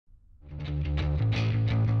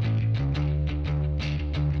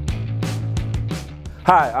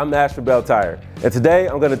Hi, I'm Ash from Belle Tire, and today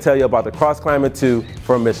I'm going to tell you about the CrossClimate 2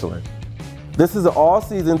 from Michelin. This is an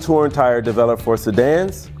all-season touring tire developed for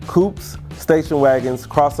sedans, coupes, station wagons,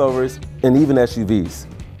 crossovers, and even SUVs.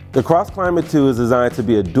 The CrossClimate 2 is designed to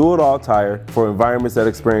be a do-it-all tire for environments that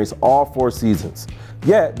experience all 4 seasons,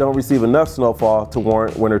 yet don't receive enough snowfall to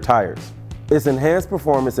warrant winter tires. Its enhanced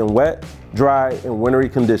performance in wet, dry, and wintry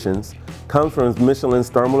conditions comes from Michelin's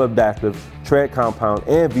thermal adaptive tread compound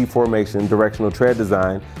and V-formation directional tread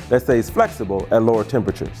design that stays flexible at lower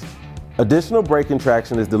temperatures. Additional braking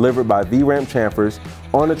traction is delivered by V-ramp chamfers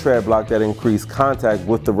on the tread block that increase contact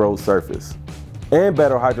with the road surface. And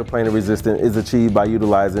better hydroplaning resistance is achieved by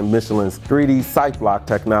utilizing Michelin's 3D sight block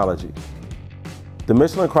technology. The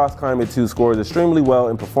Michelin CrossClimate 2 scores extremely well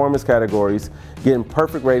in performance categories, getting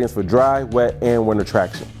perfect ratings for dry, wet, and winter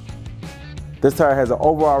traction. This tire has an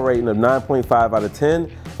overall rating of 9.5 out of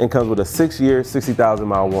 10 and comes with a 6-year,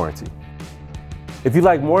 60,000-mile warranty. If you'd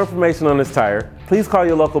like more information on this tire, please call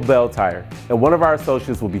your local Belle Tire, and one of our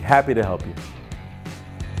associates will be happy to help you.